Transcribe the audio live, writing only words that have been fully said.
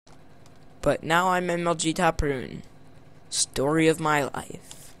But now I'm MLG Top Rune. Story of my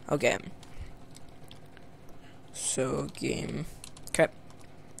life. Okay. So, game. Crap.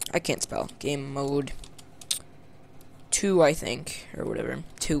 I can't spell. Game mode 2, I think. Or whatever.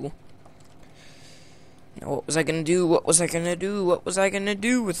 2. Now, what was I gonna do? What was I gonna do? What was I gonna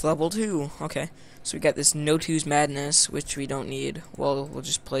do with level 2? Okay. So we got this No Twos Madness, which we don't need. Well, we'll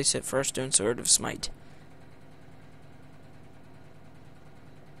just place it for our Stone Sword of Smite.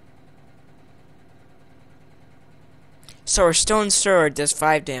 So our Stone Sword does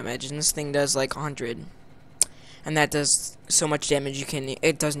 5 damage, and this thing does like 100. And that does so much damage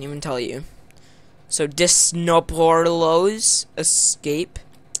it doesn't even tell you. So Disnoporlo's Escape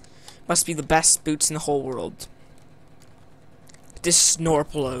must be the best boots in the whole world.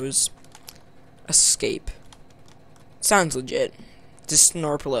 Disnorplo's Escape. Sounds legit.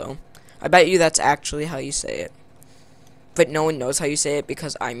 Disnorplo. I bet you that's actually how you say it. But no one knows how you say it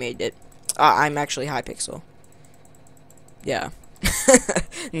because I made it. I'm actually Hypixel. Yeah.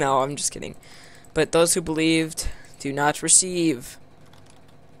 No, I'm just kidding. But those who believed do not receive.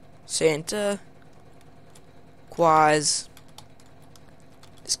 Santa Claus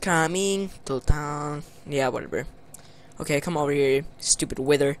is coming to town. Yeah, whatever. Okay, come over here, stupid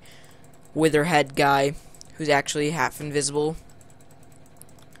witherhead guy who's actually half invisible.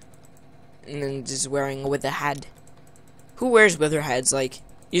 And then just wearing a wither head. Who wears wither heads? Like,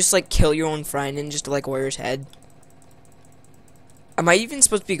 you just like kill your own friend and just like wear his head. Am I even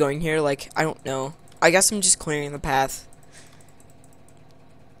supposed to be going here? Like, I don't know. I guess I'm just clearing the path.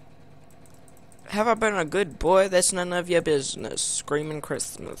 Have I been a good boy? That's none of your business. Screaming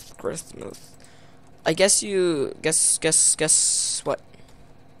Christmas, Christmas. I guess you... Guess what?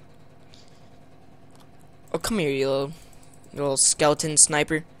 Oh, come here, you little skeleton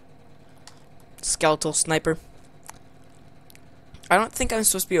sniper. Skeletal sniper. I don't think I'm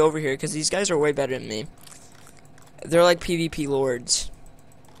supposed to be over here, because these guys are way better than me. They're like PvP lords.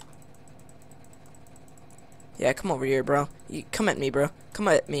 Yeah, come over here, bro. Come at me, bro. Come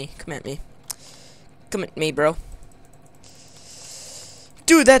at me. Come at me. Come at me, bro.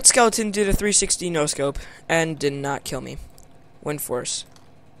 Dude, that skeleton did a 360 no-scope and did not kill me. Wind force.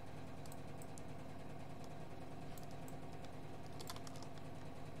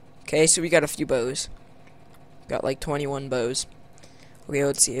 Okay, so we got a few bows. Got like 21 bows. Okay,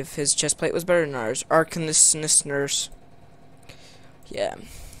 let's see if his chestplate was better than ours. Arcanist. Yeah.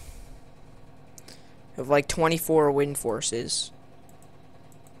 Of like 24 wind forces.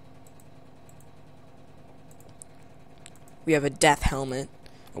 We have a death helmet.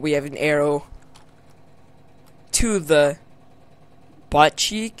 We have an arrow to the butt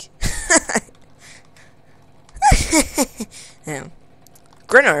cheek. Yeah.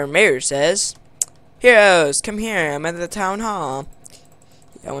 Grinner Mayor says, "Heroes, come here. I'm at the town hall."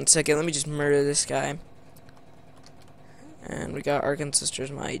 Yeah, 1 second. Let me just murder this guy. And we got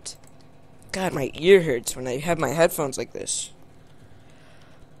Arkansas's Might. God, my ear hurts when I have my headphones like this.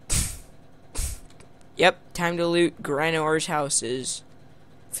 Yep, time to loot Grinor's houses.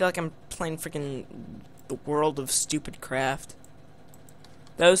 I feel like I'm playing freaking the World of Stupid Craft.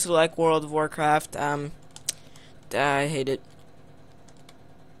 Those who like World of Warcraft, I hate it.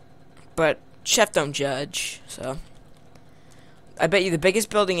 But chef don't judge, so. I bet you the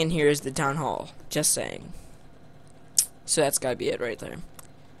biggest building in here is the town hall. Just saying. So that's gotta be it right there.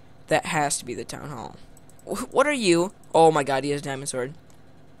 That has to be the town hall. What are you? Oh my god, he has a diamond sword.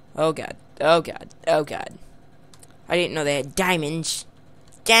 Oh god. Oh god. Oh god. I didn't know they had diamonds.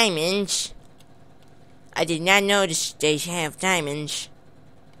 Diamonds. I did not notice they have diamonds.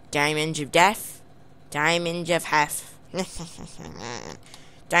 Diamonds of death. Diamonds of half.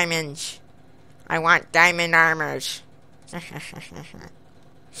 Diamonds. I want diamond armors.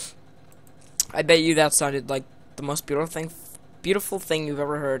 I bet you that sounded like the most beautiful thing you've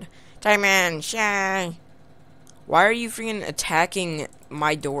ever heard. Diamond, shine. Why are you freaking attacking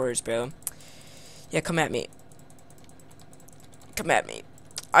my doors, bro? Yeah, come at me. Come at me.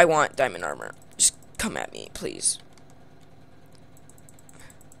 I want diamond armor. Just come at me, please.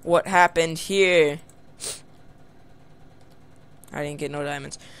 What happened here? I didn't get no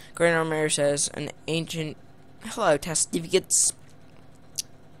diamonds. Grand Armor says an ancient... Hello, certificates.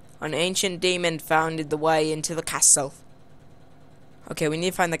 An ancient demon found the way into the castle. Okay, we need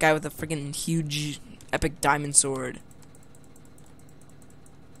to find the guy with the freaking huge, epic diamond sword.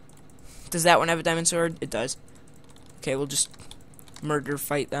 Does that one have a diamond sword? It does. Okay, we'll just murder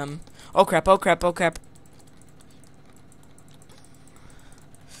fight them. Oh crap, oh crap, oh crap.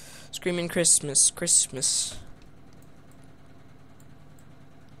 Screaming Christmas, Christmas.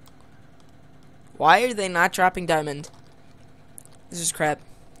 Why are they not dropping diamond? This is crap.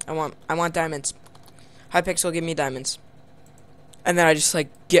 I want diamonds. Hypixel, give me diamonds. And then I just, like,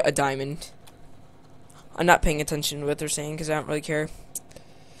 get a diamond. I'm not paying attention to what they're saying because I don't really care.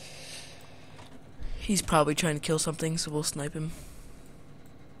 He's probably trying to kill something, so we'll snipe him.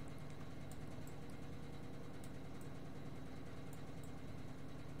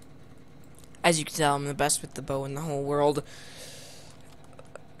 As you can tell, I'm the best with the bow in the whole world.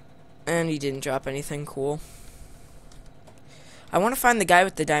 And he didn't drop anything cool. I want to find the guy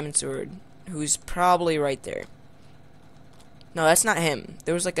with the diamond sword, who's probably right there. No, that's not him.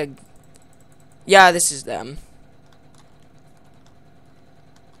 There was like a... Yeah, this is them.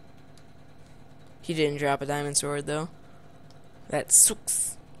 He didn't drop a diamond sword, though. That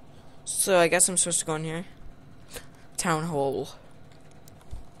sucks. So, I guess I'm supposed to go in here. Town hall.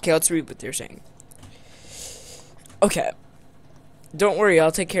 Okay, let's read what they're saying. Okay. Don't worry,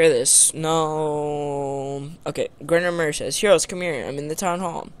 I'll take care of this. No. Okay, Grenner Murr says, Heroes, come here. I'm in the town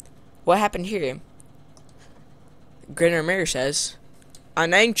hall. What happened here? Grenner Murr says,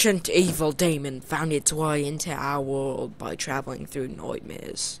 an ancient evil demon found its way into our world by traveling through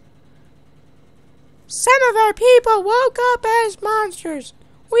nightmares. Some of our people woke up as monsters.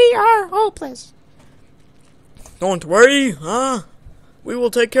 We are hopeless. Don't worry, we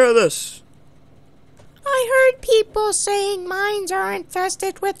will take care of this. I heard people saying mines are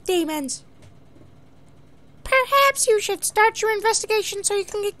infested with demons. Perhaps you should start your investigation so you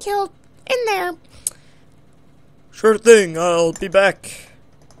can get killed in there. Sure thing, I'll be back.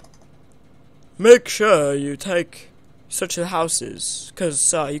 Make sure you take such the houses,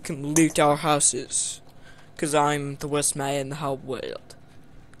 cause you can loot our houses. Cause I'm the worst man in the whole world.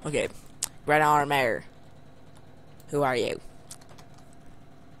 Okay, Grenner Murr. Who are you?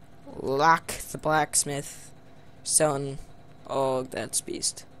 Lock the blacksmith. Selling. Oh, that's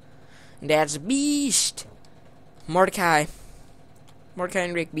Beast. That's Beast. Mordecai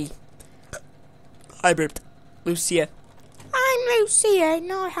and Rigby. I burped. Lucia. I'm Lucia,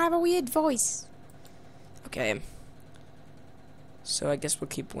 and I have a weird voice. Okay. So I guess we'll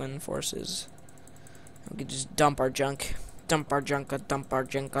keep winning forces. We could just dump our junk. Dump our junk, dump our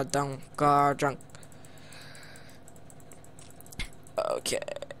junk, dump our junk. Okay.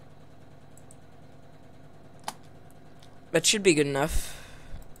 That should be good enough.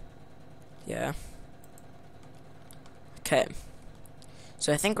 Yeah. Okay.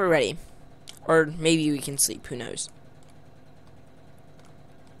 So I think we're ready. Or maybe we can sleep, who knows.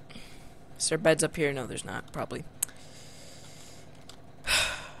 Is there beds up here? No, there's not, probably.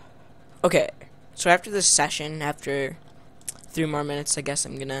 Okay. So after this session, after 3 more minutes, I guess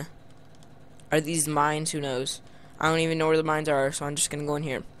I'm gonna... Are these mines? Who knows? I don't even know where the mines are, so I'm just gonna go in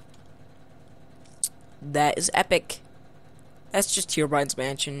here. That is epic. That's just Herobrine's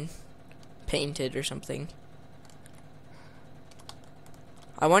mansion. Painted or something.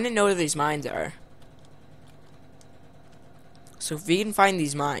 I want to know where these mines are. So if we can find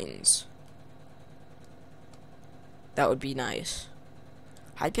these mines, that would be nice.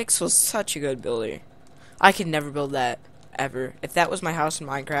 Hypixel's such a good builder. I could never build that, ever. If that was my house in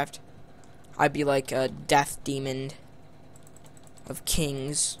Minecraft, I'd be like a death demon of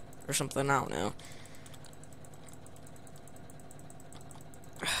kings or something, I don't know.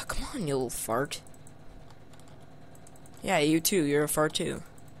 Come on, you little fart. Yeah, you too, you're a fart too.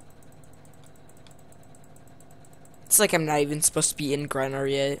 It's like I'm not even supposed to be in Grenner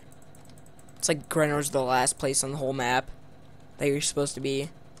yet. It's like Grenner's the last place on the whole map that you're supposed to be.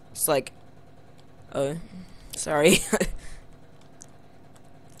 It's like, sorry.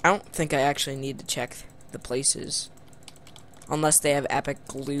 I don't think I actually need to check the places. Unless they have epic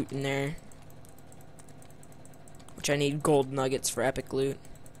loot in there. Which I need gold nuggets for epic loot.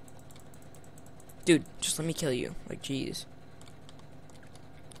 Dude, just let me kill you. Like, jeez.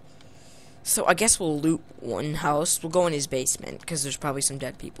 So, I guess we'll loot one house. We'll go in his basement, because there's probably some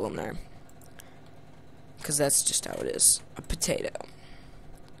dead people in there. Because that's just how it is. A potato.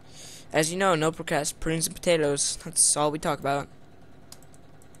 As you know, no procrast, prunes and potatoes. That's all we talk about.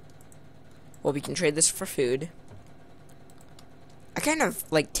 Well, we can trade this for food. I kind of,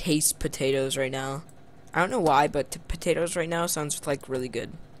 like, taste potatoes right now. I don't know why, but potatoes right now sounds, like, really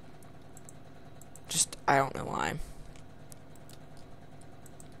good. Just, I don't know why.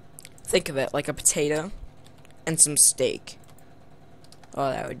 Think of it like a potato and some steak. Oh,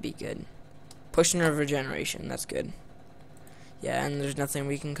 that would be good. Potion of regeneration, that's good. Yeah, and there's nothing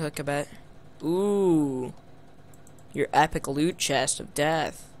we can cook, I bet. Ooh. Your epic loot chest of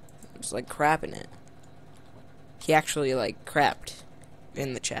death. There's like crap in it. He actually like crapped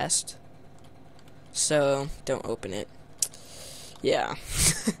in the chest. So, don't open it. Yeah.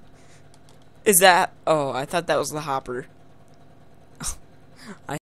 Is that... Oh, I thought that was the hopper. I